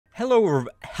Hello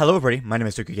everybody, my name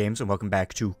is DekuGames, and welcome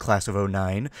back to Class of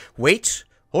 '09. Wait,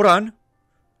 hold on.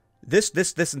 This,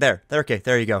 and there. Okay,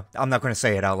 there you go. I'm not going to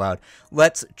say it out loud.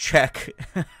 Let's check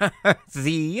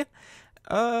the,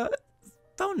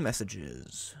 phone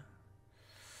messages.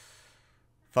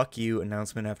 Fuck you,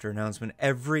 announcement after announcement.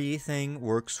 Everything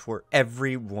works for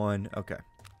everyone. Okay.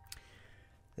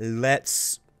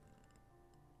 Let's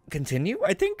continue,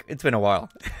 I think? It's been a while.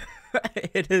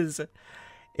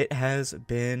 It has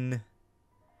been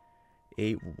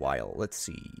a while. Let's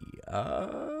see.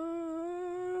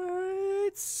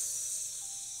 It's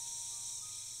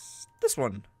this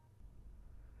one.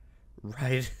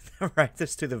 Right, write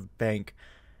this to the bank.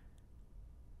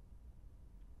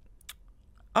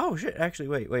 Oh shit! Actually,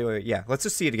 wait. Yeah, let's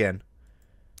just see it again.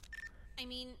 I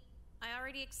mean, I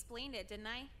already explained it, didn't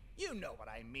I? You know what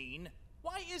I mean.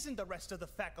 Why isn't the rest of the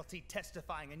faculty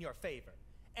testifying in your favor?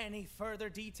 Any further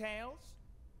details?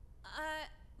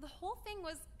 The whole thing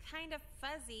was kind of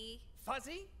fuzzy.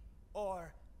 Fuzzy?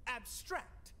 Or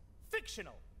abstract?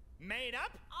 Fictional? Made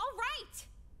up? All right!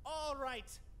 All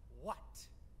right, what?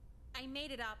 I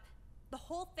made it up. The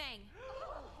whole thing.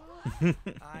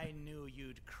 I knew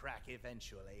you'd crack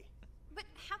eventually. But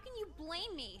how can you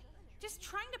blame me? Just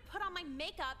trying to put on my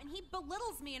makeup and he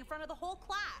belittles me in front of the whole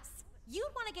class.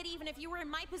 You'd want to get even if you were in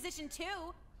my position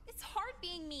too. It's hard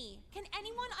being me. Can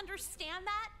anyone understand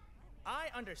that?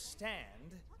 I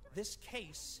understand. This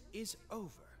case is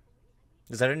over.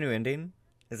 Is that a new ending?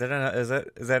 Is that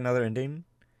another ending?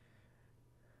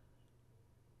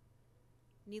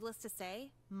 Needless to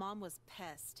say, Mom was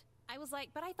pissed. I was like,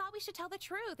 but I thought we should tell the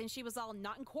truth, and she was all,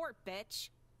 not in court, bitch.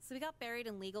 So we got buried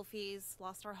in legal fees,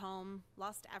 lost our home,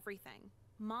 lost everything.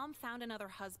 Mom found another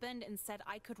husband and said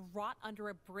I could rot under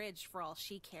a bridge for all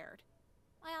she cared.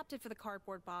 I opted for the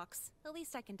cardboard box. At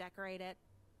least I can decorate it.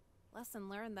 Lesson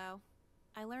learned, though.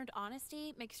 I learned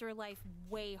honesty makes your life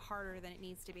way harder than it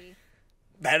needs to be.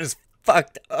 That is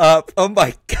fucked up. Oh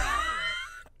my god.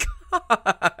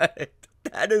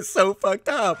 That is so fucked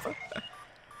up.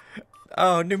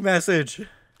 Oh, new message.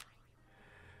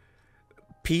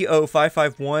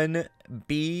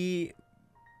 PO551B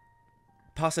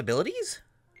possibilities?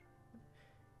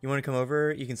 You want to come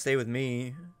over? You can stay with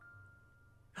me.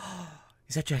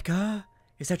 Is that Jekka?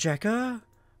 Is that Jekka?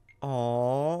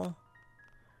 Aww.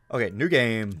 Okay, new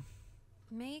game.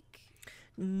 Make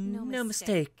no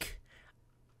mistake.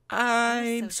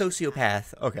 I'm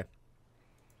sociopath. Okay.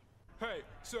 Hey,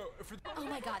 so for oh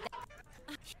my god.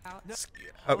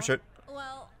 Oh shit.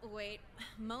 Well, wait.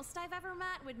 Most I've ever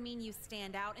met would mean you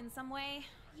stand out in some way.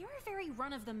 You're a very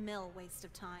run-of-the-mill waste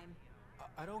of time.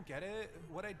 I don't get it.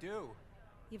 What'd I do?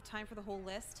 You have time for the whole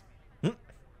list?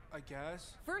 I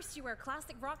guess. First, you wear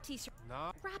classic rock t-shirt.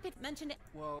 Nah. Rapid mentioned it.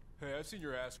 Well, hey, I've seen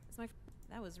your ass. It's my.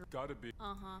 That was. Gotta be.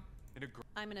 Uh-huh. In a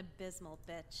I'm an abysmal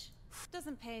bitch.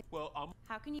 Doesn't pay. Well,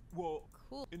 How can you? Well,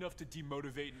 cool. Enough to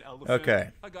demotivate an elephant. Okay.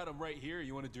 I got him right here.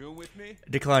 You want to do him with me?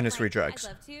 Decline his free drugs.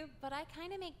 I'd love to, but I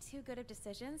kind of make too good of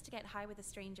decisions to get high with a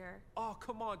stranger. Oh,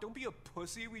 come on. Don't be a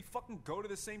pussy. We fucking go to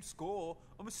the same school.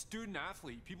 I'm a student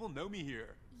athlete. People know me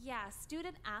here. Yeah,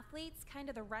 student athletes kind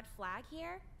of the red flag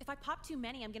here. If I pop too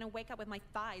many, I'm gonna wake up with my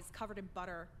thighs covered in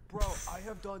butter. Bro, I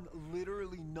have done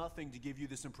literally nothing to give you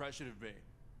this impression of me.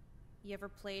 You ever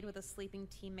played with a sleeping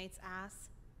teammate's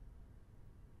ass?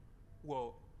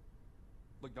 Well,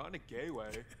 like not in a gay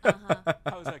way. Uh-huh.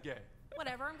 How's that gay?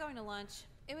 Whatever, I'm going to lunch.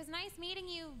 It was nice meeting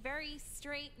you, very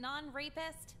straight,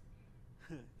 non-rapist.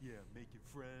 Yeah, making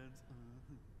friends.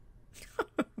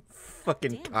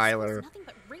 Fucking Damn, Tyler. nothing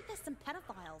but rapists and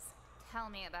pedophiles. Tell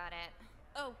me about it.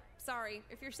 Oh, sorry.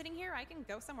 If you're sitting here, I can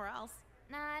go somewhere else.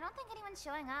 Nah, I don't think anyone's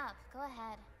showing up. Go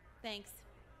ahead. Thanks.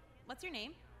 What's your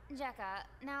name? Jekka,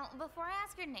 now, before I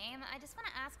ask your name, I just want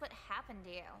to ask what happened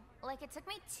to you. Like, it took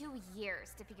me 2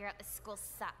 years to figure out this school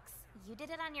sucks. You did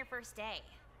it on your first day.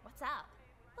 What's up?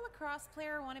 A lacrosse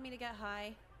player wanted me to get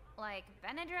high. Like,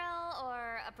 Benadryl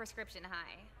or a prescription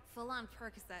high? Full-on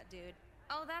Percocet, dude.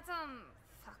 Oh, that's,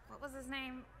 fuck, what was his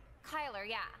name? Kyler,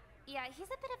 yeah. Yeah, he's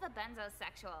a bit of a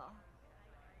benzosexual.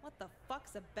 What the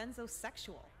fuck's a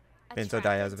benzosexual? Attracted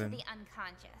Benzodiazepine. to the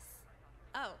unconscious.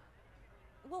 Oh.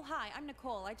 Well, hi, I'm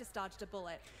Nicole. I just dodged a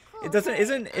bullet. Cool, It doesn't. hey,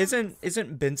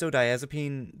 Isn't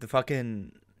benzodiazepine the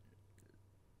fucking?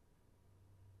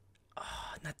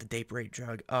 Not the date rape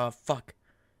drug. Fuck.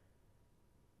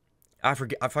 I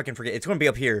forget. I fucking forget. It's gonna be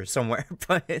up here somewhere,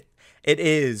 but it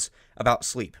is about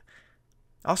sleep.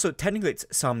 Also, technically, it's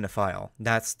somnophile.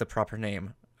 That's the proper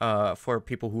name. For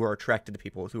people who are attracted to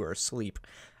people who are asleep.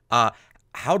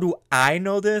 How do I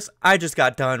know this? I just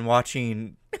got done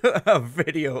watching a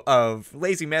video of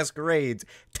Lazy Masquerade's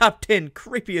top 10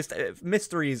 creepiest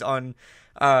mysteries on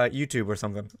YouTube or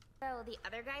something. So the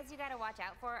other guys you gotta watch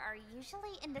out for are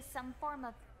usually into some form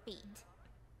of beat.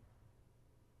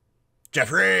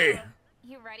 Jeffrey!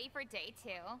 You ready for day 2?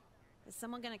 Is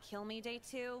someone gonna kill me day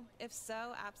 2? If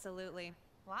so, absolutely.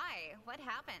 Why? What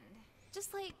happened?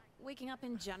 Just like waking up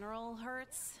in general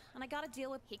hurts, and I gotta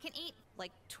deal with He can eat.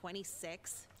 like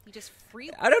 26. You just free.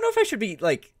 I don't know if I should be,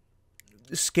 like,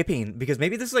 skipping, because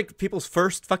maybe this is, like, people's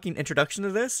first fucking introduction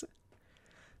to this.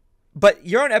 But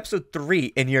you're on episode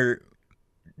 3, and you're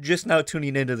just now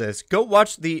tuning into this. Go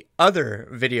watch the other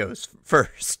videos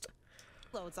first.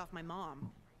 Loads off my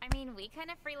mom. I mean, we kind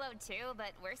of freeload too,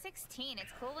 but we're 16.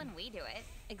 It's cool when we do it.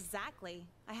 Exactly.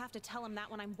 I have to tell him that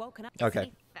when I'm woken up. Is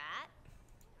he fat?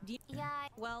 Yeah.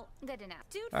 Well, Good to know.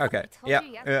 dude. Okay. I told Yeah.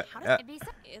 you yesterday. How does it be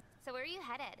It- so where are you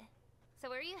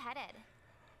headed?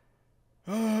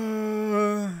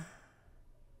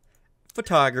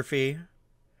 Photography.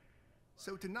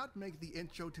 So to not make the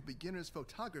intro to beginner's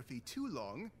photography too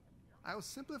long, I'll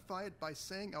simplify it by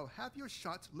saying I'll have your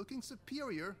shots looking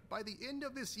superior by the end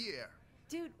of this year.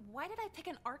 Dude, why did I pick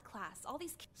an art class? All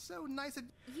these So nice and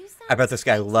you sound I bet this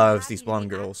guy so loves happy these to blonde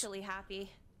be girls. Actually happy.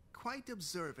 quite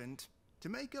observant. To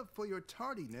make up for your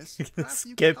tardiness, perhaps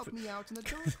you Skip. can help me out in the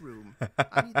dark room.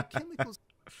 I need the chemicals.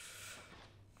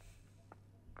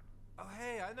 Oh,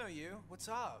 hey, I know you. What's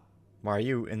up? Why are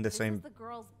you in the This same... is the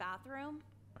girls' bathroom.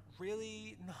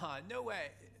 Really? Nah, no way.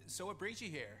 So what brings you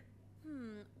here?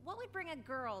 What would bring a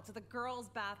girl to the girls'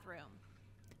 bathroom?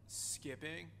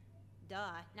 Skipping? Duh.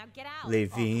 Now get out.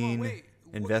 Levine. wait.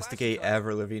 What Investigate class is that?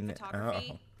 ever living...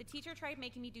 Photography. Oh. The teacher tried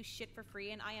making me do shit for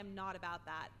free, and I am not about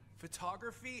that.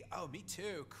 Photography? Oh, me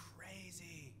too.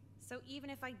 Crazy. So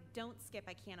even if I don't skip,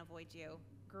 I can't avoid you.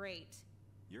 Great.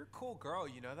 You're a cool girl,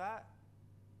 you know that?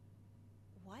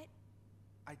 What?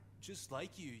 I just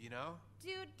like you, you know?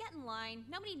 Dude, get in line.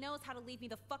 Nobody knows how to leave me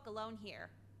the fuck alone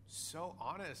here. So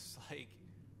honest, like,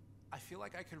 I feel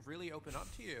like I could really open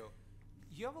up to you.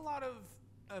 You have a lot of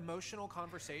emotional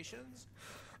conversations.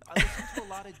 I listen to a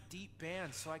lot of deep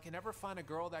bands, so I can never find a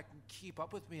girl that can keep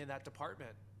up with me in that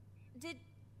department. Did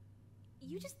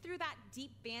you just threw that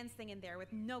deep bands thing in there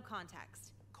with no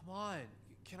context? Come on,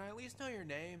 can I at least know your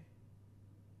name?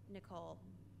 Nicole.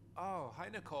 Oh, hi,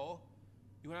 Nicole.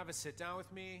 You wanna have a sit down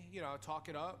with me? You know, talk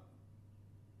it up?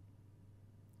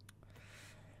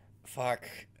 Fuck.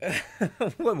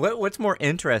 What's more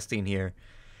interesting here?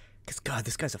 Because, God,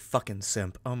 this guy's a fucking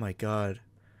simp. Oh, my God.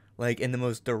 Like, in the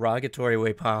most derogatory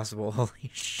way possible. Holy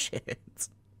shit.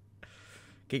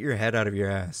 Get your head out of your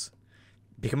ass.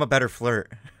 Become a better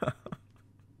flirt.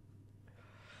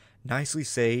 Nicely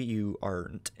say you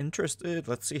aren't interested.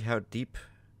 Let's see how deep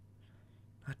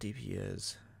he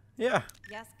is. Yeah.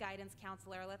 Yes, guidance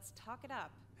counselor. Let's talk it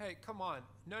up. Hey, come on.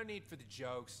 No need for the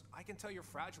jokes. I can tell you're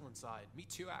fragile inside. Me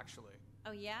too, actually.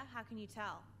 Oh yeah? How can you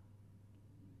tell?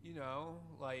 You know,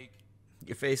 like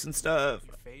Your face and stuff.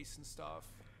 your face and stuff.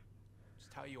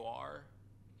 Just how you are.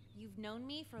 You've known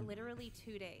me for literally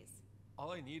 2 days.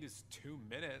 All I need is 2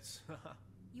 minutes.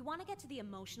 You want to get to the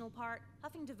emotional part?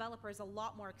 Huffing developer is a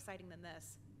lot more exciting than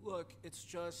this. Look, it's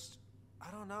just, I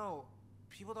don't know.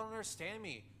 People don't understand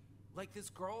me. Like, this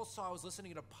girl saw I was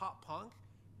listening to pop punk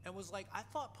and was like, I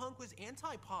thought punk was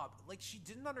anti-pop. Like, she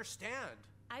didn't understand.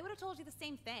 I would have told you the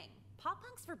same thing. Pop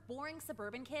punk's for boring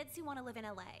suburban kids who want to live in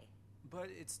LA. But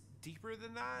it's deeper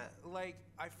than that. Like,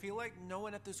 I feel like no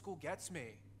one at the school gets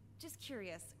me. Just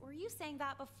curious, were you saying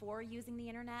that before using the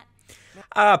internet?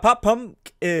 Pop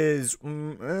punk is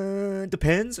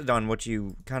depends on what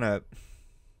you kind of.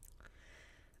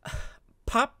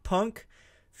 Pop punk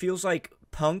feels like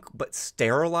punk but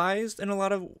sterilized in a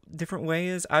lot of different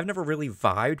ways. I've never really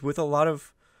vibed with a lot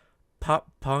of pop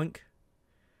punk.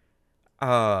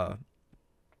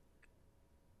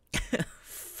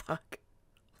 Fuck,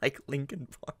 like Linkin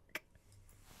Park.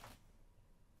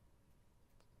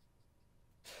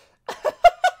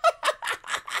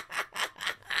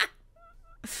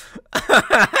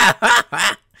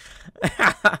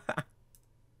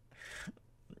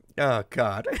 Oh,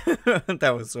 God.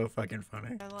 That was so fucking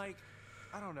funny. And, like,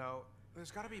 I don't know. There's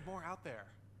gotta be more out there.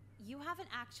 You haven't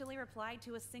actually replied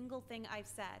to a single thing I've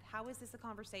said. How is this a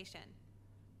conversation?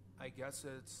 I guess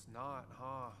it's not,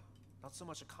 huh? Not so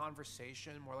much a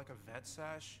conversation, more like a vent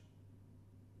sesh.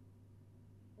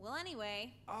 Well,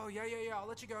 anyway, Oh, yeah, I'll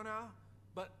let you go now.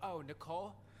 But, oh,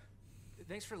 Nicole,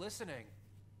 thanks for listening.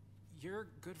 You're a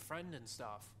good friend and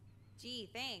stuff. gee,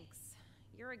 thanks.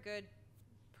 You're a good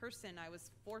person I was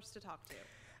forced to talk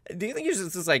to. Do you think he's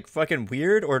just like fucking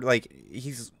weird, or like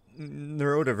he's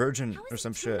neurodivergent How or is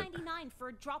some it shit. $2.99 for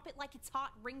a drop it like it's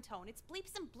hot ringtone? It's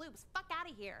bleeps and bloops. Fuck out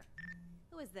of here.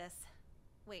 Who is this?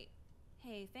 Wait.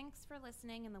 Hey, thanks for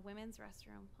listening in the women's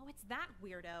restroom. Oh, it's that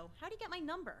weirdo. How'd you get my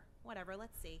number? Whatever,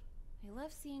 let's see. I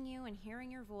love seeing you and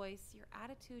hearing your voice. Your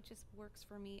attitude just works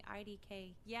for me,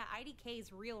 IDK. Yeah, IDK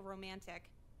is real romantic.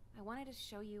 I wanted to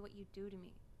show you what you do to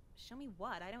me. Show me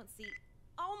what? I don't see...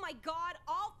 Oh my god,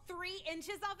 all 3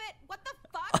 inches of it? What the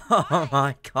fuck? Oh Why?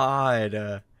 my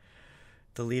god.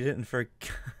 Delete it and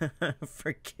forget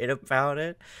about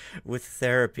it with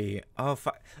therapy. Oh,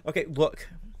 okay, look.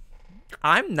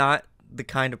 I'm not the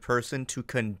kind of person to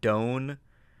condone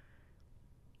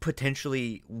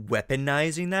potentially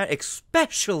weaponizing that,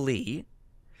 especially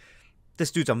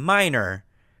this dude's a minor,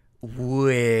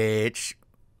 which,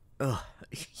 you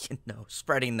know,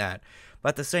 spreading that. But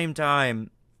at the same time,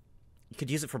 you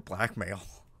could use it for blackmail.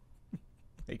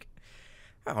 Like,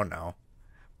 I don't know.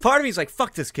 Part of me is like,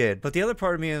 fuck this kid. But the other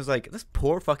part of me is like, this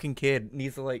poor fucking kid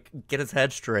needs to, like, get his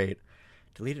head straight.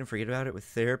 Delete it and forget about it with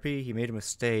therapy. He made a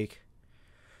mistake.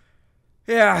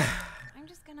 Yeah. I'm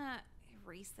just gonna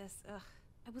erase this. Ugh.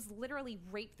 I was literally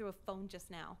raped through a phone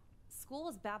just now. School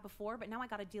was bad before, but now I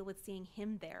gotta deal with seeing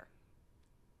him there.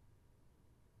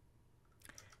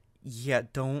 Yeah,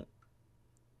 do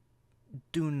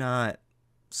not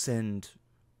send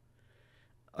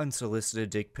unsolicited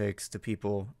dick pics to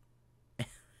people.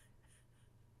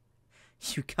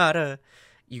 You gotta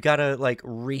like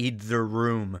read the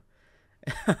room.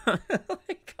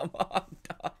 Like, come on,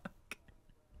 dog.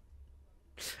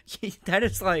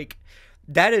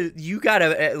 That is you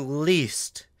gotta at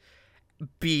least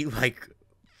be like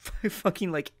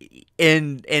fucking like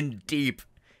in deep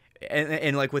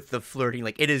and like with the flirting,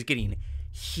 like it is getting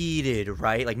heated,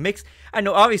 right? Like mixed. I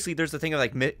know obviously there's the thing of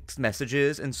like mixed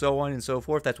messages and so on and so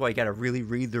forth. That's why you gotta really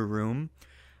read the room.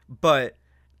 But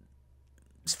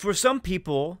for some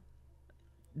people,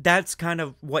 that's kind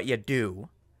of what you do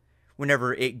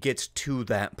whenever it gets to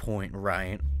that point,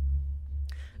 right?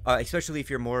 Especially if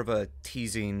you're more of a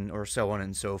teasing or so on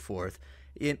and so forth.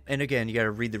 And again, you got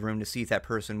to read the room to see if that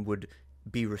person would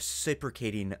be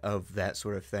reciprocating of that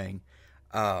sort of thing.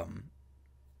 But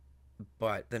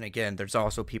then again, there's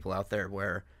also people out there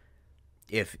where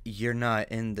if you're not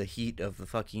in the heat of the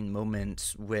fucking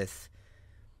moment with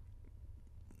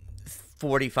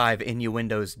 45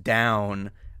 innuendos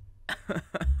down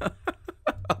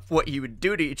of what you would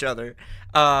do to each other,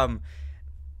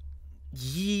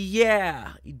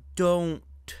 yeah, don't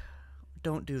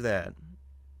do that.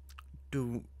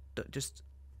 Just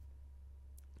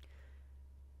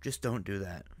don't do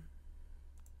that.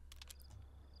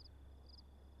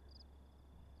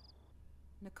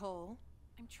 Nicole?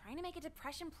 I'm trying to make a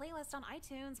depression playlist on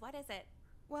iTunes. What is it?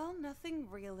 Well, nothing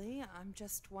really. I'm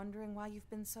just wondering why you've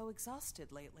been so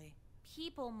exhausted lately.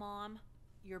 People, Mom.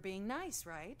 You're being nice,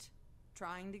 right?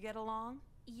 Trying to get along?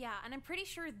 Yeah, and I'm pretty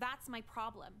sure that's my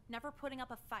problem. Never putting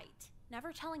up a fight.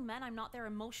 Never telling men I'm not their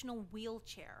emotional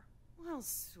wheelchair. Well,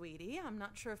 sweetie, I'm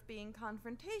not sure if being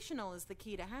confrontational is the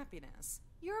key to happiness.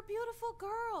 You're a beautiful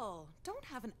girl. Don't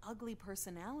have an ugly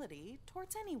personality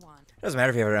towards anyone. It doesn't matter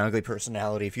if you have an ugly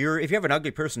personality. If you have an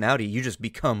ugly personality, you just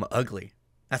become ugly.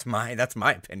 That's my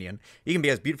opinion. You can be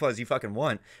as beautiful as you fucking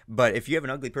want, but if you have an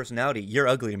ugly personality, you're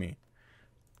ugly to me.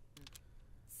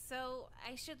 So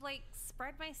I should like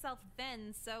spread myself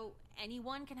thin so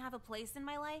anyone can have a place in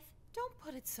my life? Don't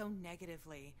put it so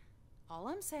negatively. All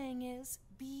I'm saying is,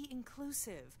 be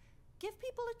inclusive. Give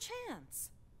people a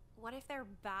chance. What if they're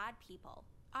bad people?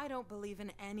 I don't believe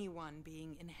in anyone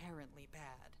being inherently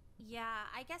bad. Yeah,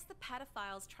 I guess the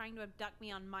pedophiles trying to abduct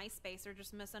me on MySpace are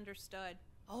just misunderstood.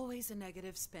 Always a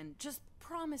negative spin. Just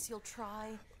promise you'll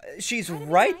try. She's Try to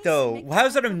be right, nice though. and make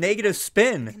How's that a time for negative people.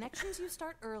 spin? The connections you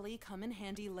start early come in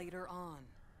handy later on.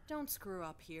 Don't screw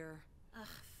up here. Ugh,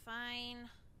 fine.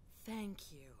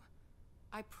 Thank you.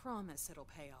 I promise it'll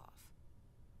pay off.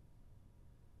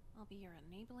 I'll be your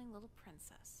enabling little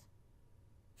princess.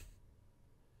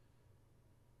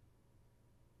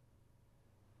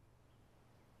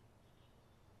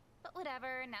 But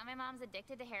whatever, now my mom's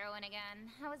addicted to heroin again.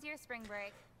 How was your spring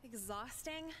break?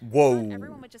 Exhausting? Whoa. I thought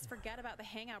everyone would just forget about the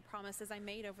hangout promises I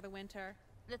made over the winter.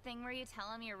 The thing where you tell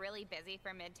them you're really busy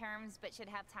for midterms but should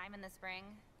have time in the spring?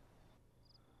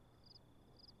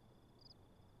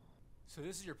 So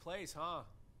this is your place, huh?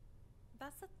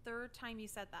 That's the 3rd time you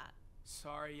said that.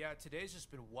 Sorry, yeah, today's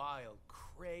just been wild,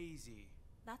 crazy.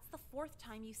 That's the 4th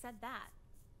time you said that.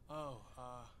 Oh,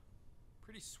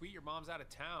 pretty sweet your mom's out of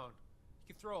town.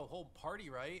 You could throw a whole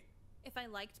party, right? If I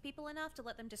liked people enough to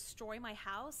let them destroy my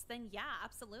house, then yeah,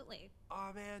 absolutely.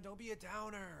 Aw, man, don't be a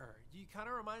downer. You kind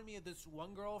of remind me of this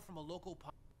one girl from a local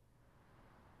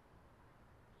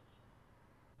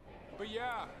But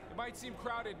yeah, it might seem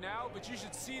crowded now, but you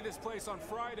should see this place on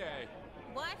Friday.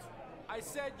 What? I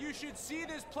said you should see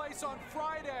this place on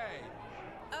Friday.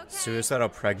 Okay. Suicidal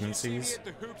Did you see pregnancies. me at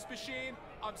the hoops machine?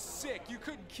 I'm sick. You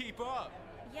couldn't keep up.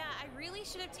 Yeah, I really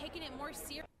should have taken it more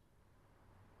seriously.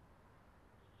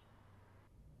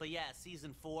 But yeah,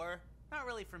 season 4, not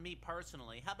really for me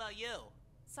personally. How about you?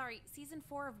 Sorry, season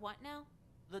 4 of what now?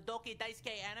 The Doki Daisuke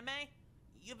anime?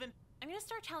 You've been... I'm gonna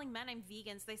start telling men I'm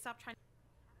vegan so they stop trying.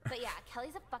 But yeah,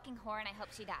 Kelly's a fucking whore and I hope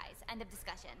she dies. End of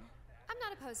discussion. I'm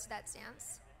not opposed to that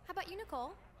stance. How about you,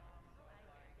 Nicole?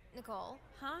 Nicole,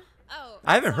 Huh? Oh.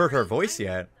 I haven't heard her sorry, voice I'm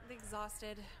yet.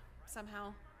 Exhausted,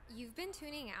 somehow. you've been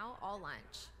tuning out all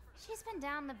lunch. She's been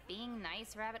down the being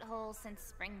nice rabbit hole since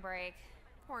spring break.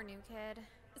 Poor new kid.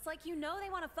 It's like you know they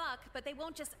want to fuck, but they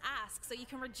won't just ask, so you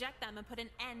can reject them and put an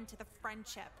end to the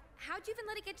friendship. How'd you even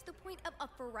let it get to the point of a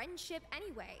friendship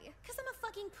anyway? Cause I'm a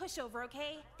fucking pushover,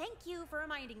 okay? Thank you for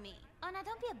reminding me. Oh, now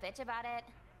don't be a bitch about it.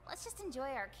 Let's just enjoy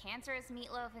our cancerous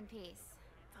meatloaf in peace.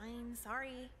 Fine,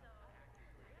 sorry.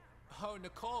 Oh,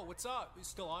 Nicole, what's up? You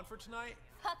still on for tonight?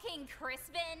 Fucking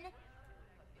Crispin!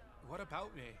 What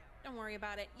about me? Don't worry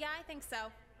about it. Yeah, I think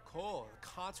so. Cole, the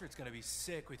concert's gonna be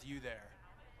sick with you there.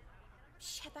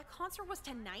 Shit, that concert was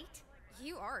tonight?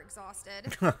 You are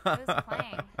exhausted. Who's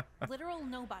playing? Literal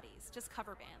nobodies, just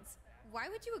cover bands. Why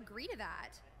would you agree to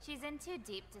that? She's in too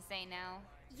deep to say no.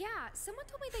 Yeah, someone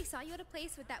told me they saw you at a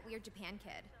place with that weird Japan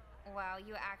kid. Wow,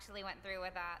 you actually went through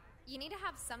with that. You need to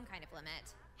have some kind of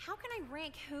limit. How can I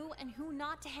rank who and who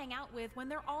not to hang out with when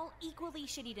they're all equally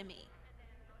shitty to me?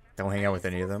 Don't hang out with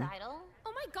any of them. Suicidal?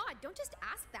 Oh my god, don't just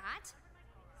ask that.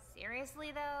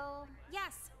 Seriously though?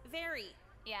 Yes, very.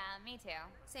 Yeah, me too.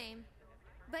 Same.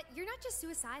 But you're not just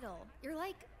suicidal. You're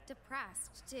like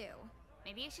depressed too.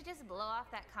 Maybe you should just blow off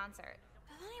that concert.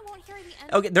 But then I won't hear the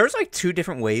end. Okay, there's like two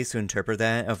different ways to interpret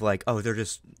that of like, oh, they're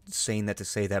just saying that to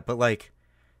say that, but like,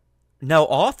 no,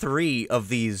 all three of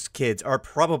these kids are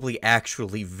probably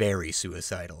actually very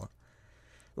suicidal.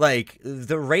 Like,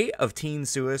 the rate of teen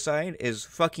suicide is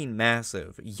fucking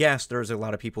massive. Yes, there's a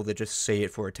lot of people that just say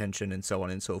it for attention and so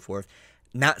on and so forth.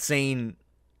 Not saying,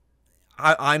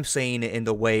 I'm saying it in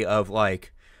the way of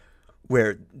like,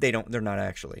 where they're not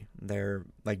actually. They're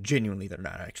like, genuinely, they're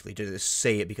not actually. They just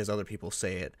say it because other people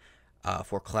say it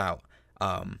for clout.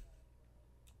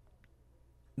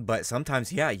 But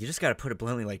sometimes, yeah, you just gotta put it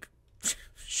bluntly like,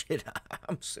 shit,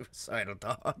 I'm suicidal,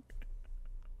 dog.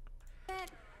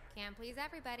 Can't please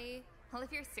everybody. Well,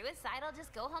 if you're suicidal,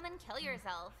 just go home and kill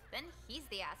yourself. Then he's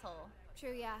the asshole.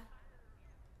 True, yeah.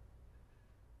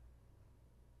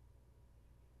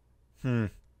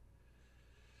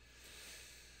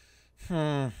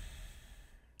 Haven't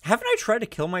I tried to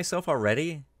kill myself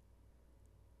already?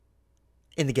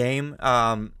 In the game?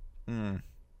 Go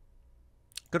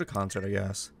to concert, I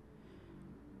guess.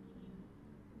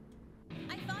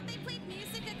 I thought they played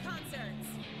music at concerts.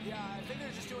 Yeah, I think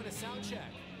they're just doing a sound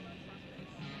check.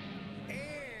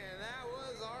 And that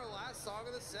was our last song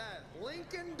of the set,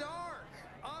 Lincoln Dark.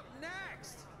 Up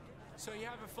next. So you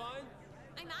having fun?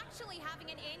 I'm actually having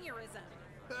an aneurysm.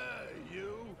 Hey,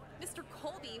 you. Mr.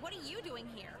 Colby, what are you doing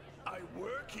here? I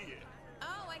work here.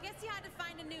 Oh, I guess you had to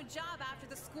find a new job after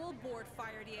the school board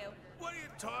fired you. What are you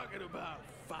talking about?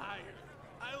 Fired?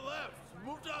 I left,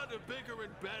 moved on to bigger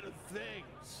and better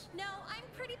things. No, I'm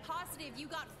pretty positive you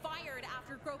got fired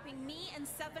after groping me and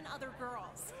 7 other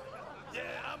girls. Yeah,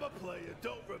 I'm a player,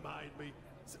 don't remind me.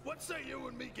 What say you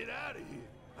and me get out of here?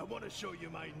 I want to show you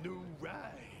my new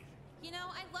ride. You know,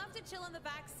 I'd love to chill in the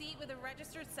back seat with a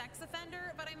registered sex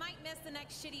offender, but I might miss the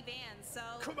next shitty band, so...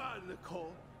 Come on,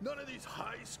 Nicole. None of these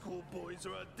high school boys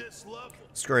are at this level.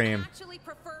 Scream. I actually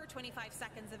prefer 25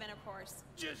 seconds of intercourse.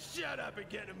 Just shut up and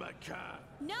get in my car.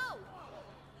 No!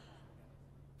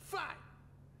 Fine.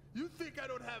 You think I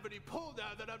don't have any pull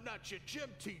now that I'm not your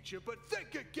gym teacher, but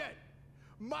think again.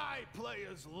 My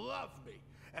players love me,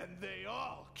 and they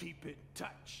all keep in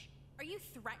touch. Are you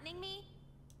threatening me?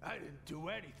 I didn't do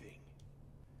anything.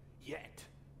 Yet.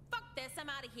 Fuck this, I'm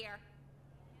out of here.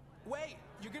 Wait,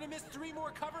 you're gonna miss 3 more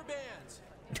cover bands.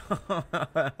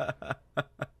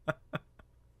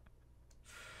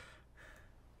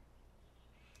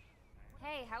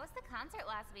 Hey, how was the concert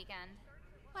last weekend?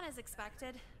 What as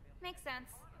expected. Makes sense.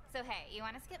 So hey, you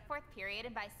want to skip 4th period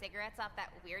and buy cigarettes off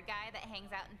that weird guy that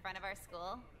hangs out in front of our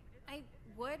school? I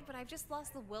would, but I've just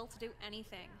lost the will to do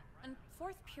anything. And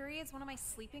 4th period's one of my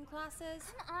sleeping classes.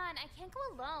 Come on, I can't go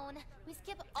alone. We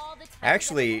skip all the time.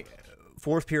 Actually,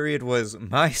 4th period was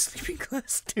my sleeping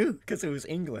class too, because it was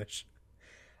English.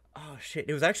 Oh shit,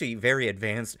 it was actually very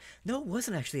advanced. No, it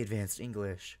wasn't actually advanced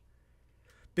English.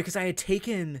 Because I had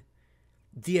taken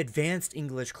the advanced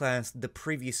English class the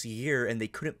previous year, and they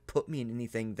couldn't put me in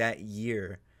anything that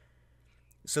year.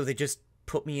 So they just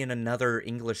put me in another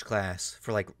English class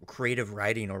for, like, creative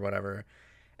writing or whatever.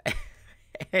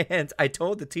 And I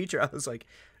told the teacher, I was like,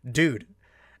 dude,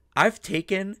 I've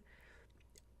taken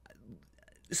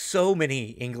so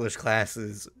many English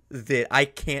classes that I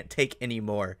can't take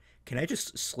anymore. Can I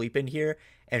just sleep in here?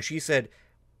 And she said,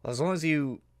 well, as long as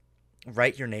you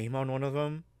write your name on one of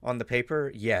them on the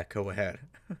paper, yeah, go ahead.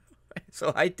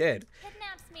 So I did.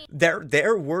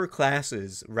 There were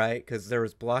classes, right? Because there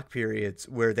was block periods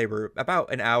where they were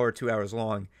about an hour, 2 hours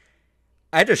long.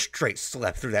 I just straight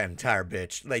slept through that entire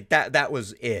bitch. Like that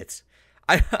was it.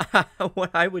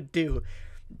 What I would do,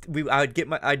 I'd get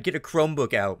a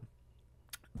Chromebook out,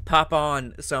 pop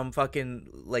on some fucking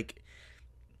like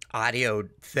audio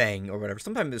thing or whatever.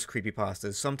 Sometimes it was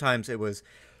creepypastas. Sometimes it was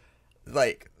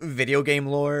like video game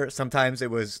lore. Sometimes it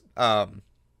was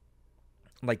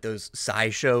like those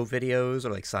SciShow videos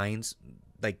or like science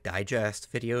like digest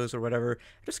videos or whatever.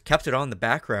 I just kept it on the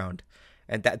background,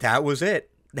 and that was it.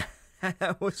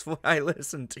 That was what I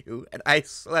listened to, and I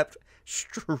slept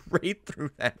straight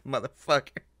through that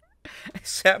motherfucker. I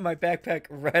sat my backpack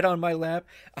right on my lap.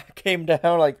 I came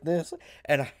down like this,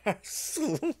 and I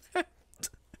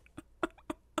slept.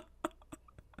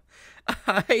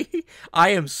 I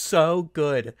am so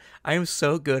good. I am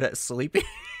so good at sleeping.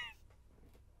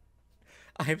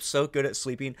 I am so good at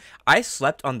sleeping. I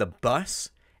slept on the bus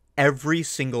every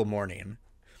single morning.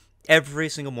 Every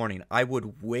single morning. I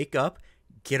would wake up,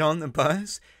 get on the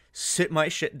bus, sit my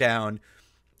shit down,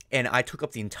 and I took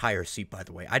up the entire seat, by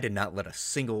the way. I did not let a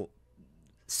single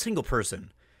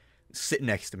person sit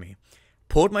next to me.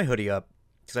 Pulled my hoodie up,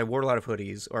 because I wore a lot of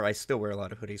hoodies, or I still wear a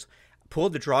lot of hoodies.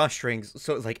 Pulled the drawstrings,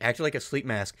 so it was like acted like a sleep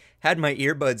mask. Had my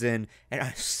earbuds in, and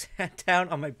I sat down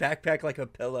on my backpack like a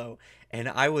pillow. And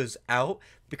I was out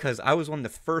because I was one of the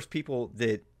first people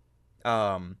that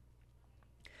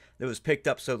was picked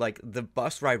up. So like the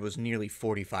bus ride was nearly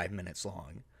 45 minutes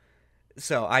long.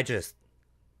 So I just,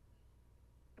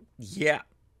 yeah,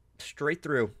 straight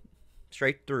through.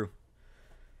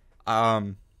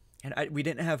 And we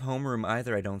didn't have homeroom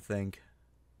either, I don't think.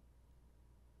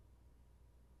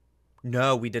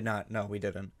 No, we did not. No, we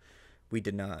didn't. We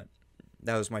did not.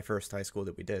 That was my first high school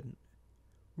that we did.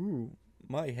 Ooh,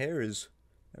 my hair is...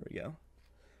 There we go.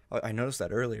 I noticed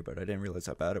that earlier, but I didn't realize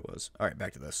how bad it was. Alright,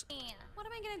 back to this. What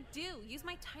am I gonna do? Use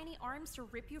my tiny arms to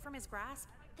rip you from his grasp?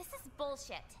 This is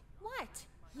bullshit. What?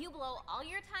 You blow all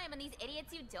your time on these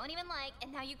idiots you don't even like,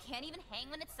 and now you can't even hang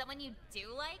when it's someone you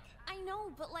do like? I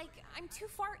know, but like, I'm too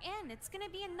far in. It's gonna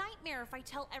be a nightmare if I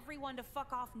tell everyone to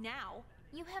fuck off now.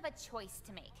 You have a choice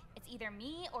to make. It's either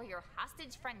me or your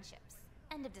hostage friendships.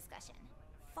 End of discussion.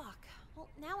 Fuck. Well,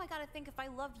 now I gotta think if I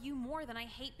love you more than I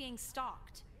hate being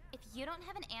stalked. If you don't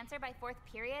have an answer by 4th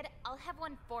period, I'll have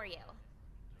one for you.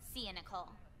 See ya, Nicole.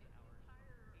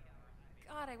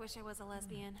 God, I wish I was a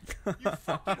lesbian. You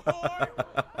fucking whore!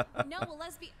 No, a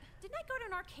lesbian. Didn't I go to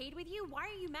an arcade with you? Why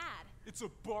are you mad? It's a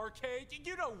barcade.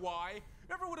 You know why.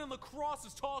 Everyone in lacrosse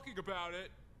is talking about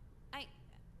it.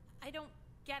 I don't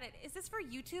get it. Is this for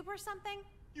YouTube or something?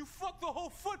 You fucked the whole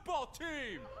football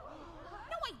team!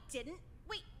 No, I didn't.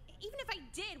 Wait, even if I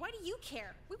did, why do you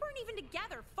care? We weren't even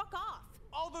together. Fuck off.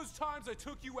 All those times I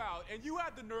took you out, and you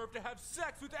had the nerve to have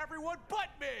sex with everyone but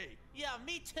me! Yeah,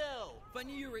 me too. If I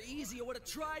knew you were easy, I would have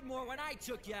tried more when I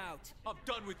took you out. I'm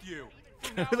done with you.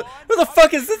 From now on, Who the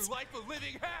fuck is this? Life a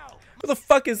living hell. Who the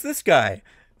fuck is this guy?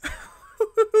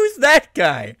 Who's that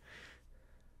guy?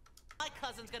 My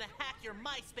cousin's gonna hack your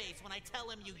MySpace when I tell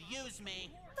him you use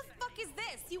me. What the fuck is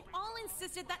this? You all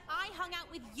insisted that I hung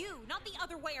out with you, not the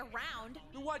other way around.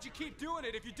 Then why'd you keep doing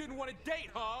it if you didn't want to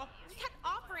date, huh? You kept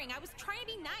offering. I was trying to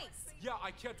be nice. Yeah, I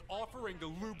kept offering to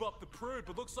lube up the prude,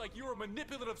 but looks like you were a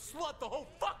manipulative slut the whole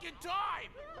fucking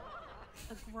time!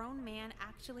 A grown man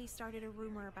actually started a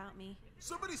rumor about me.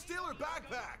 Somebody steal her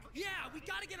backpack! Yeah, we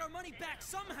gotta get our money back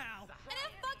somehow. I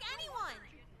didn't fuck anyone.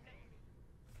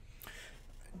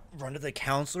 Run to the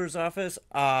counselor's office?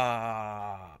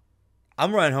 I'm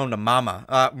running home to mama.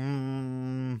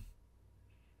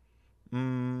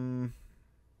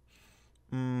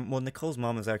 Well, Nicole's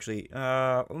mom is actually,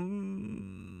 Oh,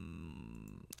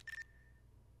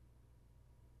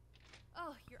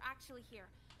 you're actually here.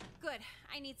 Good.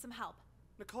 I need some help.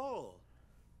 Nicole,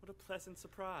 what a pleasant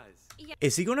surprise. Yeah.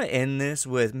 Is he gonna end this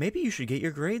with, maybe you should get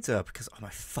your grades up? Because, oh my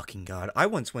fucking god, I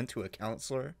once went to a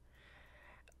counselor.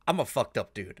 I'm a fucked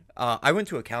up dude. I went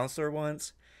to a counselor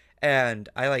once, and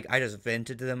I just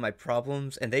vented to them my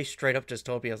problems, and they straight up just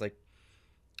told me, I was like,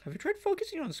 have you tried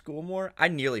focusing on school more? I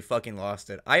nearly fucking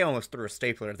lost it. I almost threw a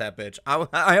stapler at that bitch.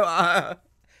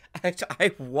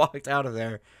 I walked out of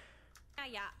there.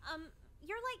 Yeah.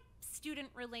 You're like student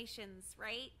relations,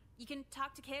 right? You can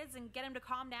talk to kids and get them to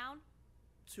calm down.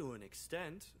 To an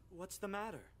extent. What's the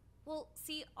matter? Well,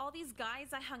 see, all these guys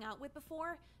I hung out with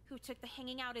before, who took the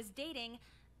hanging out as dating,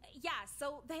 yeah,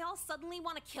 so they all suddenly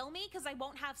want to kill me because I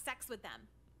won't have sex with them.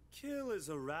 Kill is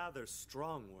a rather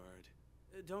strong word,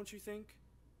 don't you think?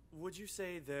 Would you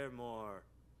say they're more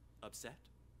upset?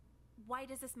 Why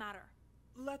does this matter?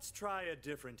 Let's try a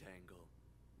different angle.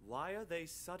 Why are they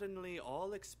suddenly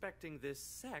all expecting this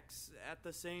sex at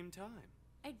the same time?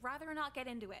 I'd rather not get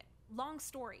into it. Long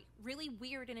story. Really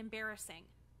weird and embarrassing.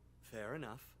 Fair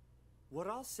enough. What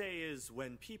I'll say is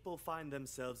when people find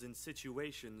themselves in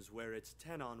situations where it's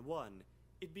 10-on-1,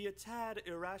 it'd be a tad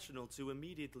irrational to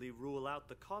immediately rule out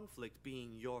the conflict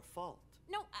being your fault.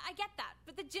 No, I get that,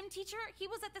 but the gym teacher, he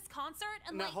was at this concert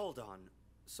and Now hold on.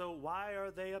 So why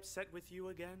are they upset with you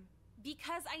again?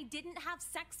 Because I didn't have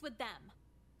sex with them.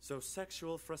 So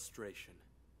sexual frustration.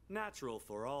 Natural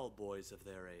for all boys of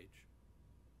their age.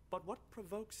 But what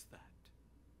provokes that?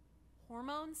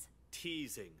 Hormones?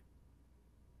 Teasing.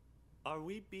 Are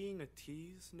we being a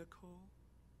tease, Nicole?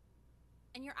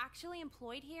 And you're actually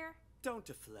employed here? Don't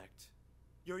deflect.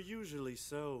 You're usually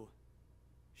so...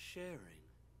 sharing.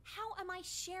 How am I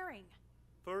sharing?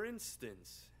 For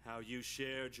instance, how you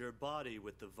shared your body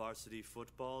with the varsity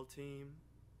football team?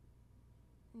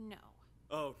 No.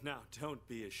 Oh, now don't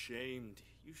be ashamed.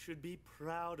 You should be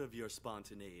proud of your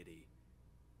spontaneity.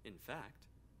 In fact,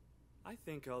 I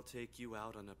think I'll take you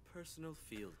out on a personal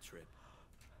field trip.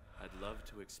 I'd love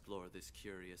to explore this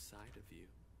curious side of you.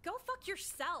 Go fuck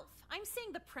yourself. I'm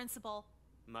seeing the principal.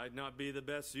 Might not be the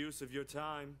best use of your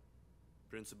time.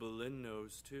 Principal Lin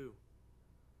knows too.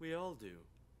 We all do.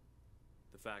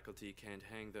 The faculty can't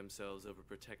hang themselves over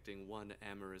protecting one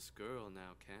amorous girl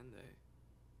now, can they?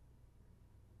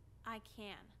 I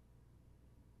can.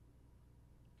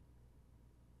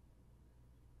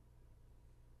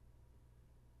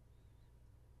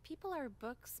 People are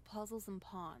books, puzzles, and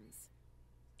pawns.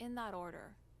 In that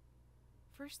order.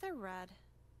 First they're read,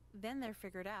 then they're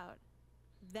figured out,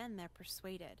 then they're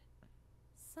persuaded.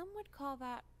 Some would call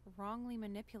that wrongly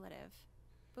manipulative.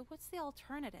 But what's the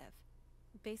alternative?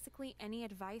 Basically any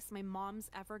advice my mom's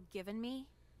ever given me?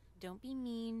 Don't be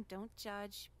mean, don't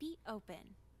judge, be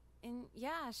open. And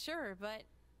yeah, sure, but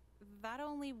that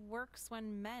only works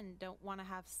when men don't want to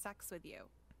have sex with you.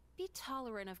 Be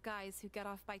tolerant of guys who get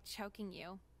off by choking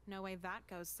you. No way that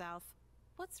goes south.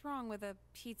 What's wrong with a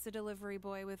pizza delivery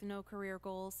boy with no career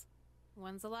goals?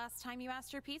 When's the last time you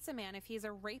asked your pizza man if he's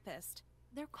a rapist?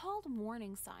 They're called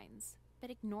warning signs, but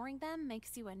ignoring them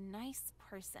makes you a nice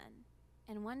person.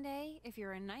 And one day, if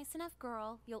you're a nice enough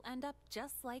girl, you'll end up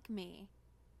just like me.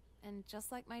 And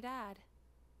just like my dad.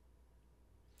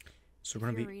 So if we're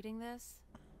gonna you're be reading this,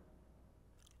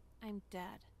 I'm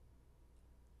dead.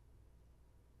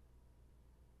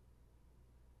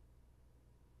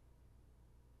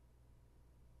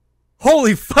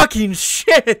 Holy fucking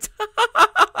shit!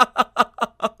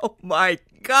 Oh my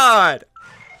god!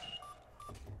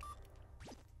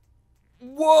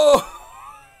 Whoa!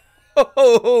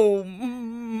 Oh,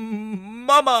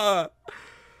 mama!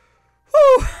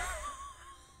 Woo!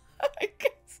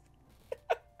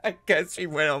 I guess she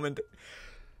went home and...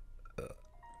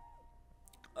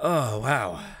 Oh,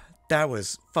 wow. That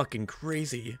was fucking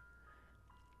crazy.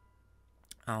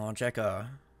 Oh, check, oh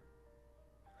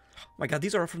my god,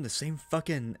 these are all from the same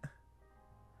fucking...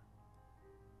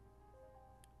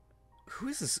 Who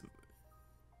is this?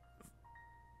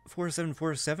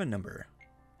 4747 number.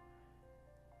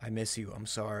 I miss you, I'm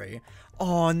sorry.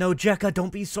 Oh, no, Jekka,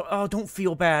 don't be so... Oh, don't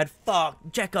feel bad.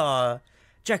 Fuck, Jekka.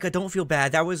 Jekka, don't feel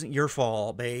bad. That wasn't your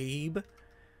fault, babe.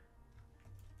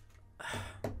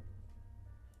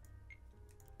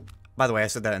 By the way, I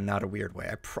said that in not a weird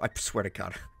way. I swear to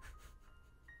God.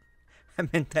 I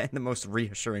meant that in the most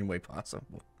reassuring way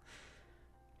possible.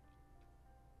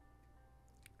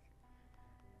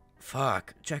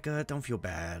 Fuck. Jekka, don't feel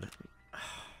bad.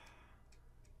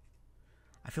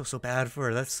 I feel so bad for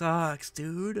her. That sucks,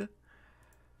 dude.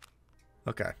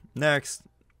 Okay, next.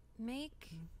 Make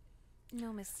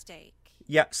no mistake.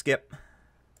 Yeah, skip.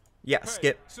 Yeah, Hey,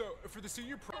 skip. So, for the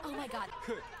senior Oh my god.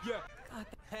 Yeah. God.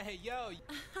 Hey, yo.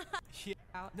 Yeah.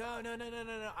 No.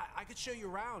 I could show you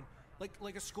around.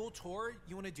 Like a school tour.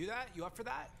 You want to do that? You up for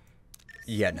that?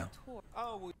 Yeah, no.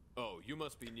 Oh, well, oh, you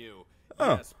must be new.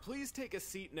 Oh. Yes, please take a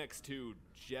seat next to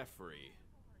Jeffrey.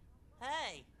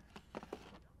 Hey.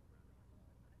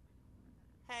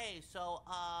 Hey, so,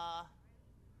 I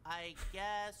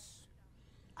guess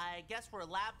we're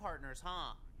lab partners,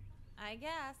 huh? I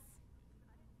guess.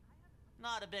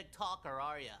 Not a big talker,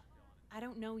 are ya? I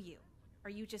don't know you. Are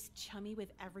you just chummy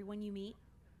with everyone you meet?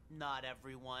 Not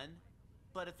everyone.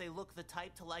 But if they look the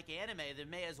type to like anime, they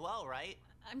may as well, right?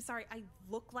 I'm sorry, I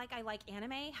look like I like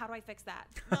anime? How do I fix that?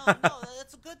 No,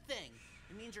 that's a good thing.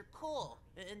 It means you're cool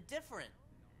and different.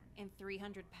 And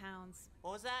 300 pounds.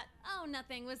 What was that? Oh,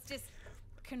 nothing. Was just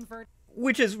convert.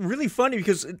 Which is really funny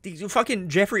because the fucking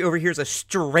Jeffrey over here is a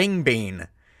string bean.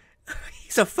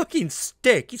 He's a fucking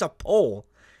stick. He's a pole.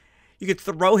 You could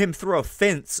throw him through a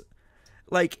fence.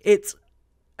 Like, that's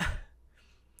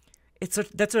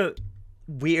a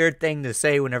weird thing to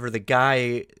say whenever the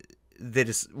guy that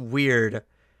is weird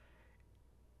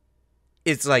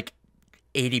is like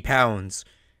 80 pounds.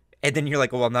 And then you're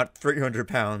like, well, I'm not 300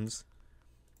 pounds.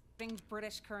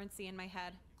 British currency in my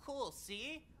head. Cool,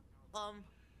 see? Well,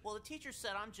 the teacher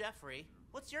said I'm Jeffrey.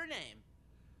 What's your name?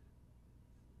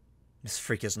 This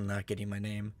freak is not getting my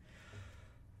name.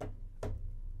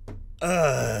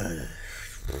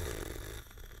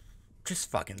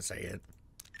 Just fucking say it.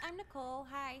 I'm Nicole.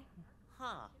 Hi.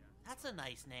 Huh. That's a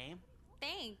nice name.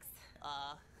 Thanks.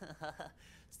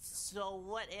 So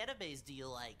what animes do you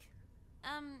like?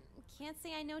 Can't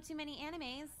say I know too many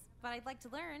animes, but I'd like to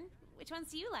learn. Which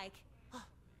ones do you like?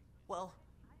 Well,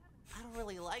 I don't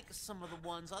really like some of the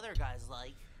ones other guys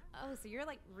like. Oh, so you're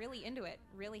like really into it.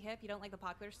 Really hip? You don't like the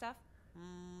popular stuff?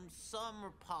 Some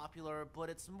are popular, but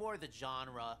it's more the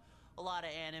genre. A lot of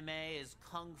anime is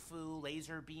kung fu,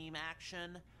 laser beam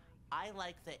action. I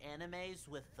like the animes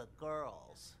with the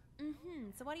girls.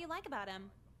 So what do you like about them?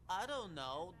 I don't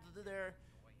know. They're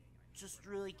just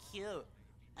really cute.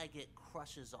 I get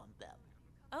crushes on them.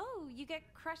 Oh, you get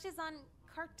crushes on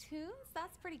cartoons?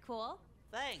 That's pretty cool.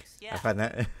 Thanks, yeah. I find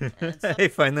that I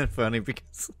find that funny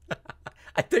because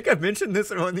I think I've mentioned this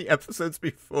in one of the episodes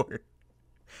before.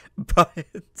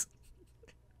 But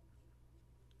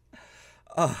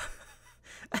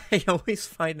I always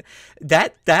find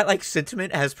that like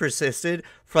sentiment has persisted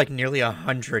for like nearly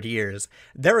 100 years.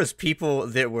 There was people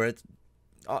that were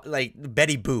like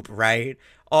Betty Boop, right?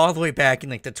 All the way back in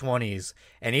like the 20s.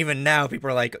 And even now people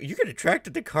are like, you get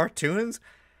attracted to cartoons?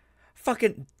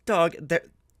 Fucking dog,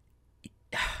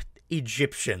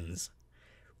 Egyptians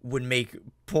would make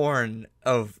porn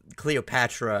of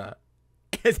Cleopatra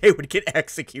and they would get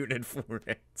executed for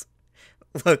it.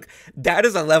 Look, that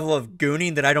is a level of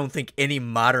gooning that I don't think any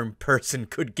modern person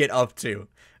could get up to.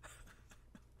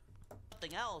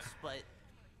 Something else, but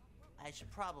I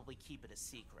should probably keep it a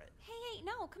secret. Hey,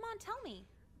 no, come on, tell me.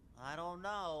 I don't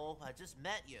know. I just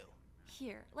met you.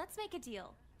 Here, let's make a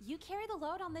deal. You carry the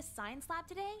load on this science lab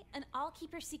today, and I'll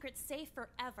keep your secret safe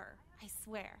forever. I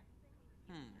swear.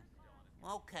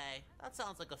 Okay. That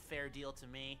sounds like a fair deal to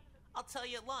me. I'll tell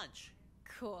you at lunch.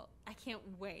 Cool. I can't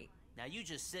wait. Now you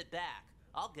just sit back.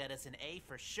 I'll get us an A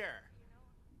for sure.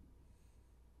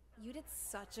 You did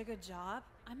such a good job.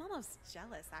 I'm almost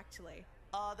jealous, actually.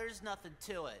 There's nothing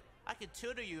to it. I could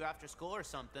tutor you after school or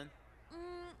something.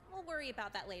 We'll worry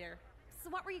about that later. So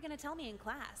what were you gonna tell me in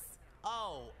class?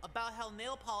 Oh, about how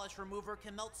nail polish remover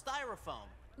can melt styrofoam.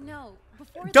 No,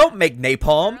 before Don't make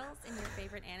napalm. Girls in your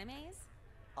favorite animes?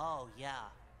 Oh, yeah.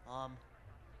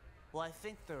 Well, I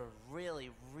think they're really,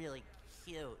 really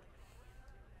cute.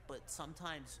 But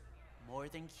sometimes more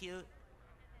than cute.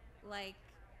 Like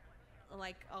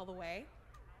all the way?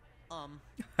 Well,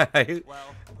 a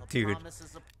Dude, promise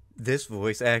is a... This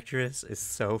voice actress is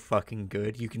so fucking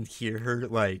good. You can hear her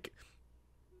like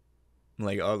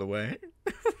all the way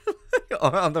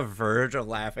on the verge of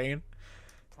laughing.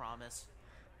 Promise.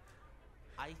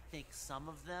 I think some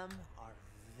of them are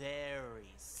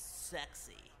very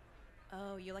sexy.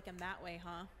 Oh, you like them that way,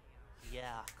 huh?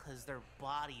 Yeah, because their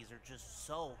bodies are just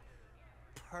so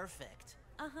perfect.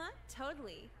 Uh-huh,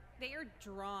 totally. They are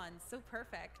drawn so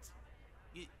perfect.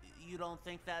 You don't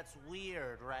think that's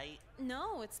weird, right?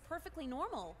 No, it's perfectly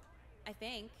normal. I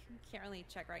think. Can't really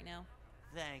check right now.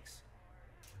 Thanks.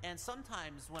 And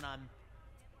sometimes when I'm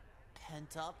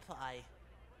pent up, I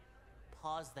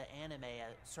pause the anime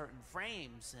at certain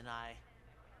frames and I,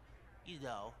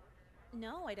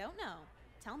 No, I don't know.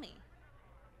 Tell me.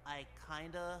 I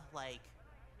kinda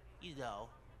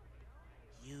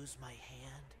use my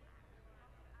hand.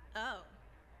 Oh,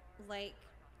 like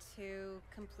to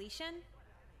completion?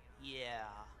 Yeah.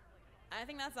 I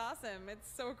think that's awesome. It's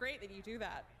so great that you do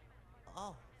that.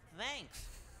 Oh, thanks.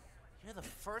 You're the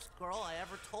first girl I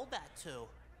ever told that to.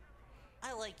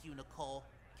 I like you, Nicole.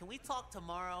 Can we talk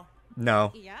tomorrow?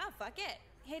 No. Yeah, fuck it.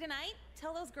 Hey, tonight,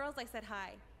 tell those girls I said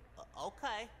hi.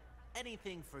 Okay.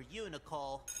 Anything for you,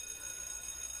 Nicole.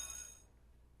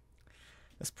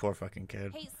 This poor fucking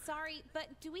kid. Hey, sorry, but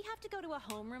do we have to go to a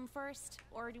homeroom first?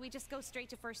 Or do we just go straight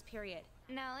to first period?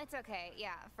 No, it's okay.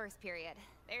 Yeah, first period.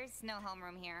 There's no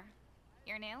homeroom here.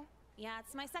 You're new? Yeah,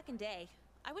 it's my second day.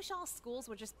 I wish all schools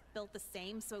were just built the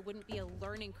same so it wouldn't be a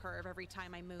learning curve every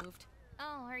time I moved.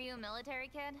 Oh, are you a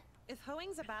military kid? If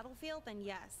Hoing's a battlefield, then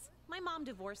yes. My mom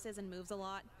divorces and moves a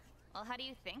lot. Well, how do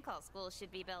you think all schools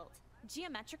should be built?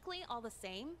 Geometrically, all the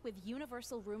same, with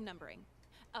universal room numbering.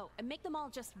 Oh, and make them all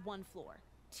just one floor.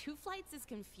 2 flights is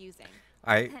confusing.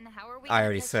 I How are we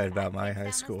already said about my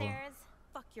high school.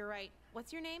 Fuck, you're right.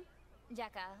 What's your name?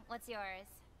 Jekka. What's yours?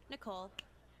 Nicole.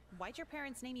 Why'd your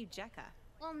parents name you Jekka?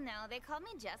 Well, no, they called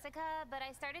me Jessica, but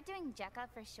I started doing Jekka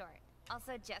for short.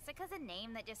 Also, Jessica's a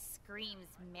name that just screams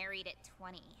married at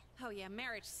 20. Oh yeah,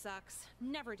 marriage sucks.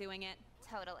 Never doing it.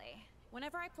 Totally.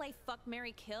 Whenever I play Fuck,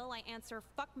 Marry, Kill, I answer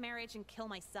fuck marriage and kill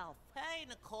myself. Hey,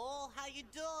 Nicole, how you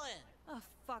doing? Oh,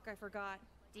 fuck, I forgot.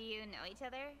 Do you know each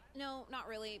other? No, not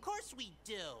really. Of course we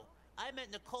do. I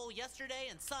met Nicole yesterday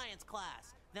in science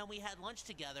class. Then we had lunch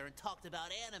together and talked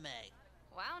about anime.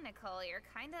 Wow, Nicole, you're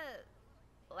kinda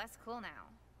less cool now.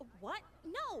 What?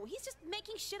 No, he's just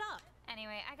making shit up.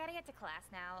 Anyway, I gotta get to class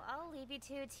now. I'll leave you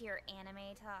two to your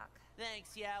anime talk.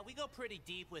 Thanks, yeah, we go pretty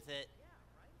deep with it.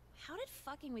 How did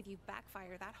fucking with you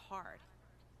backfire that hard?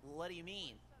 What do you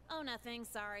mean? Oh, nothing,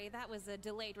 sorry. That was a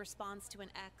delayed response to an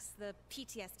ex. The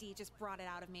PTSD just brought it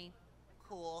out of me.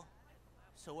 Cool.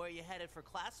 So where are you headed for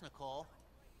class, Nicole?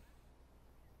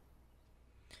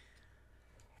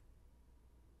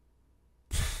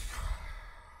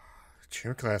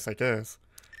 Gym class, I guess.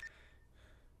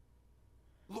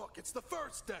 Look, it's the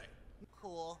first day.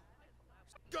 Cool.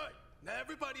 Good. Now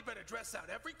everybody better dress out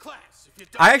every class. If you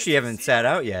don't, I actually haven't sat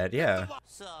out yet, yeah.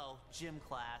 So, gym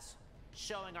class.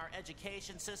 Showing our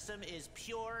education system is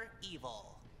pure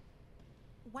evil.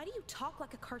 Why do you talk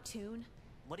like a cartoon?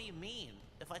 What do you mean?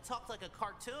 If I talked like a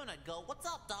cartoon, I'd go, "What's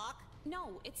up, Doc?"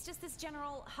 No, it's just this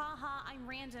general, haha, I'm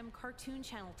random cartoon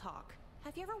channel talk.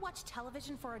 Have you ever watched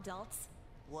television for adults?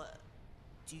 What?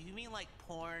 Do you mean like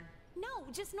porn?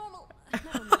 No, just normal.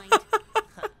 Never mind.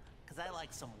 Because I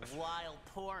like some wild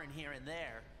porn here and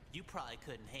there. You probably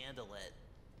couldn't handle it.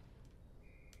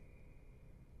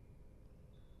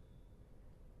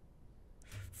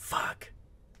 Fuck.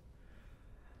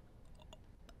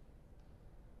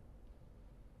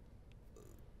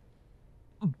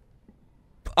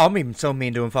 I'm even so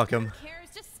mean to him, fuck him. Who cares?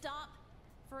 Just stop.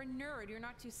 For a nerd, you're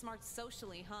not too smart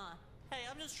socially, huh? Hey,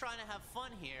 I'm just trying to have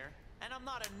fun here. And I'm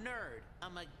not a nerd.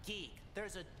 I'm a geek.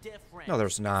 There's a difference. No,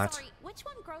 there's not. Sorry, which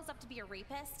one grows up to be a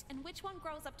rapist, and which one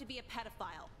grows up to be a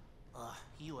pedophile? Ugh,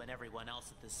 you and everyone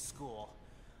else at this school.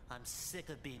 I'm sick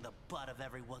of being the butt of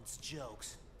everyone's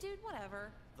jokes. Dude,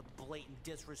 whatever. The blatant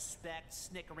disrespect,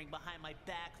 snickering behind my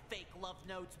back, fake love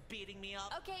notes, beating me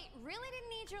up. Okay, really didn't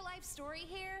need your life story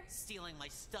here. Stealing my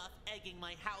stuff, egging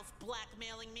my house,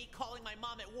 blackmailing me, calling my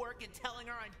mom at work and telling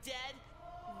her I'm dead.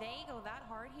 They go that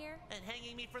hard here? And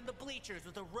hanging me from the bleachers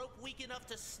with a rope weak enough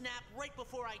to snap right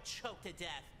before I choke to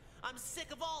death. I'm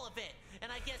sick of all of it,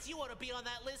 and I guess you ought to be on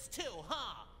that list too,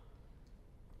 huh?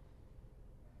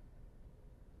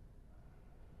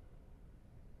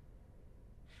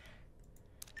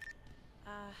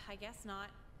 I guess not.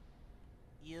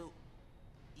 You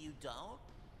don't?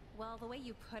 Well, the way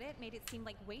you put it made it seem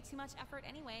like way too much effort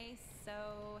anyway,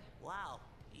 so... Wow,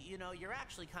 you know, you're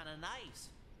actually kind of nice.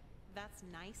 That's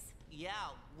nice. Yeah,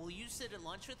 will you sit at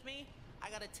lunch with me? I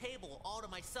got a table all to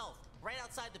myself, right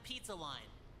outside the pizza line.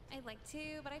 I'd like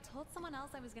to, but I told someone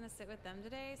else I was gonna sit with them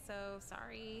today, so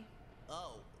sorry.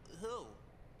 Oh, who?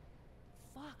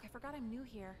 Fuck, I forgot I'm new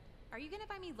here. Are you gonna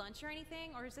buy me lunch or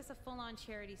anything, or is this a full-on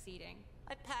charity seating?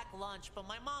 I pack lunch, but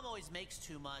my mom always makes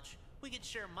too much. We could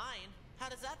share mine. How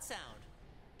does that sound?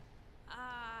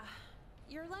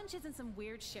 Your lunch isn't some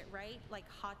weird shit, right? Like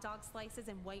hot dog slices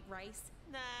and white rice?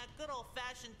 Nah, good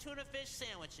old-fashioned tuna fish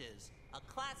sandwiches. A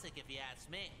classic if you ask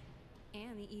me.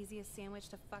 And the easiest sandwich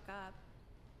to fuck up.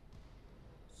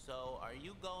 So, are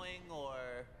you going,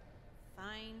 or...?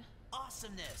 Fine.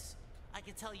 Awesomeness! I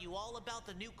can tell you all about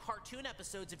the new cartoon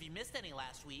episodes if you missed any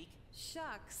last week.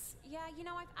 Shucks. Yeah, you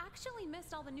know, I've actually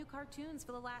missed all the new cartoons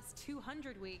for the last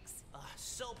 200 weeks.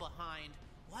 So behind.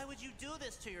 Why would you do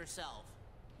this to yourself?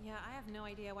 Yeah, I have no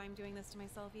idea why I'm doing this to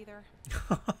myself either.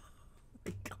 God.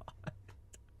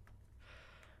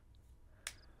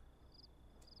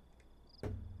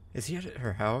 Is he at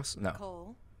her house? No.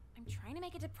 Cole, I'm trying to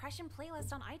make a depression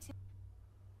playlist on iTunes.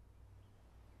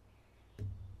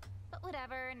 But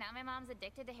whatever, now my mom's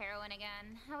addicted to heroin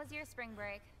again. How was your spring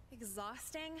break?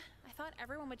 Exhausting? I thought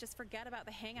everyone would just forget about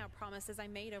the hangout promises I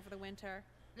made over the winter.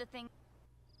 The thing...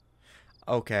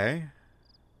 Okay.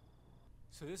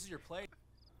 So this is your play.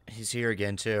 He's here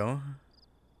again, too.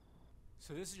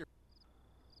 So this is your.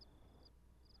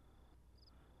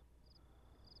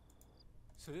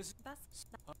 So this. That's.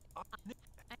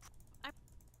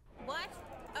 What?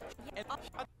 Yeah.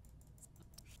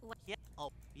 What? Yeah.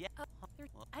 Oh, yeah.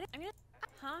 I mean,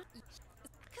 huh?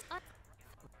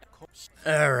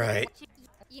 All right.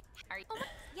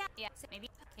 Yeah, so maybe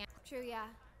can't. True, yeah.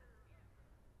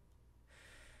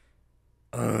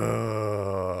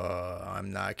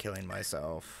 I'm not killing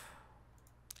myself.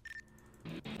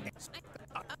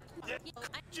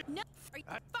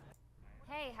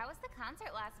 Hey, how was the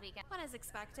concert last weekend? What as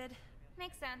expected.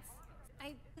 Makes sense.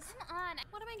 Come on.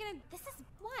 What am I gonna? This is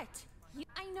What?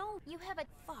 I know you have a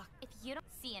fuck if you don't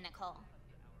see a Nicole.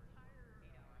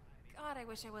 God, I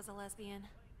wish I was a lesbian.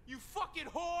 You fucking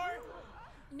whore!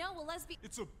 No, a lesbian.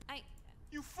 It's a.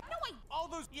 You No, all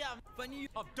those. Yeah, funny.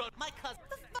 I'm done. my cousin.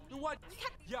 You know what?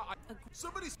 Yeah,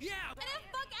 somebody's. Yeah. I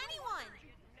didn't fuck anyone.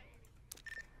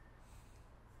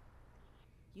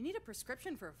 You need a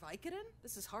prescription for Vicodin?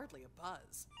 This is hardly a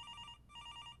buzz.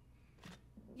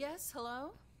 Yes,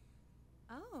 hello?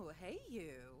 Oh, hey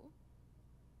you.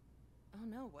 Oh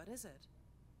no, what is it?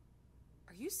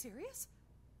 Are you serious?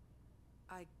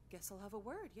 I guess I'll have a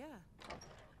word, yeah.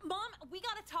 Mom, we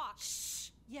gotta talk.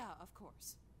 Shh! Yeah, of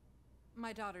course.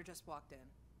 My daughter just walked in.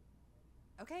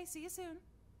 Okay, see you soon.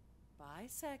 Bye,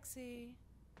 sexy.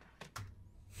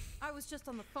 I was just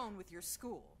on the phone with your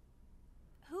school.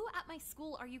 Who at my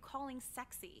school are you calling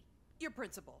sexy? Your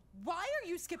principal. Why are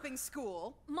you skipping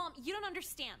school? Mom, you don't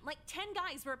understand. Like 10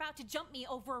 guys were about to jump me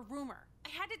over a rumor. I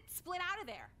had to split out of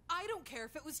there. I don't care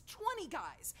if it was 20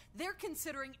 guys. They're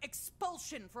considering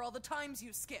expulsion for all the times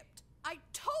you skipped. I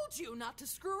told you not to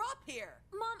screw up here.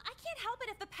 Mom, I can't help it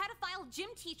if the pedophile gym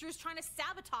teacher is trying to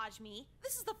sabotage me.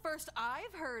 This is the first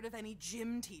I've heard of any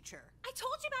gym teacher. I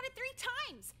told you about it 3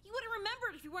 times. You would have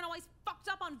remembered if you weren't always fucked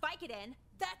up on Vicodin.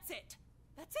 That's it.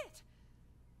 That's it.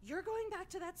 You're going back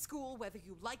to that school whether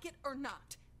you like it or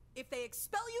not. If they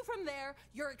expel you from there,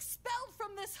 you're expelled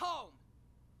from this home.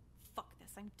 Fuck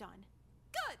this, I'm done.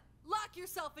 Good. Lock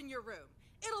yourself in your room.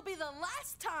 It'll be the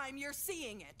last time you're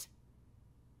seeing it.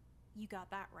 You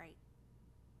got that right.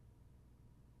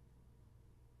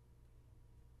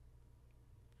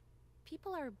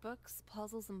 People are books,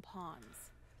 puzzles, and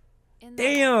pawns.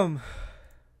 Damn!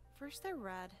 First they're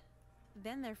read,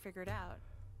 then they're figured out,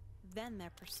 then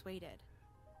they're persuaded.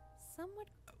 Some would...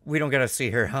 We don't gotta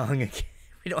see her hung again.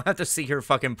 We don't have to see her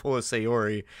fucking pull a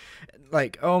Sayori.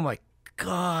 Like, oh my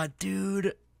god,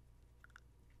 dude.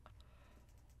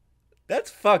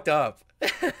 That's fucked up.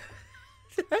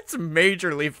 That's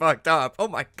majorly fucked up. Oh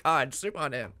my god, soup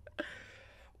on him.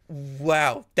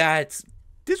 Wow, that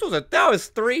was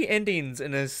 3 endings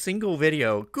in a single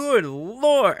video. Good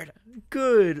lord.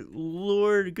 Good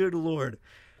lord, good lord.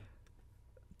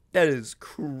 That is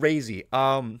crazy.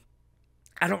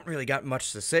 I don't really got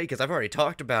much to say because I've already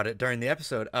talked about it during the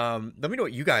episode. Let me know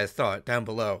what you guys thought down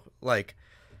below. Like,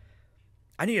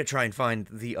 I need to try and find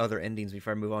the other endings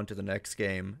before I move on to the next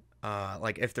game.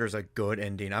 Like, if there's a good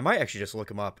ending. I might actually just look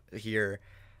them up here.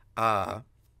 Yeah,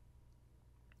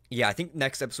 I think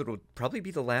next episode will probably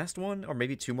be the last one, or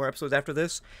maybe 2 more episodes after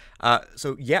this.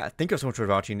 So, yeah, thank you so much for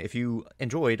watching. If you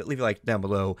enjoyed, leave a like down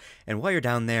below. And while you're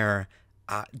down there,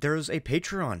 there's a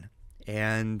Patreon.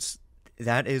 And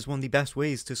that is one of the best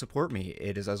ways to support me.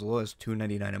 It is as low as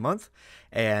 $2.99 a month,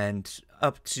 and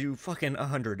up to fucking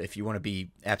 $100 if you want to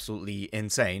be absolutely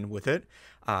insane with it.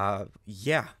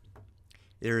 Yeah.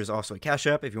 There is also a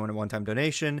CashApp if you want a one-time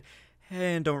donation.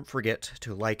 And don't forget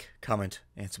to like, comment,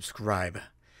 and subscribe.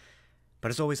 But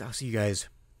as always, I'll see you guys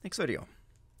next video.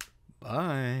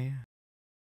 Bye.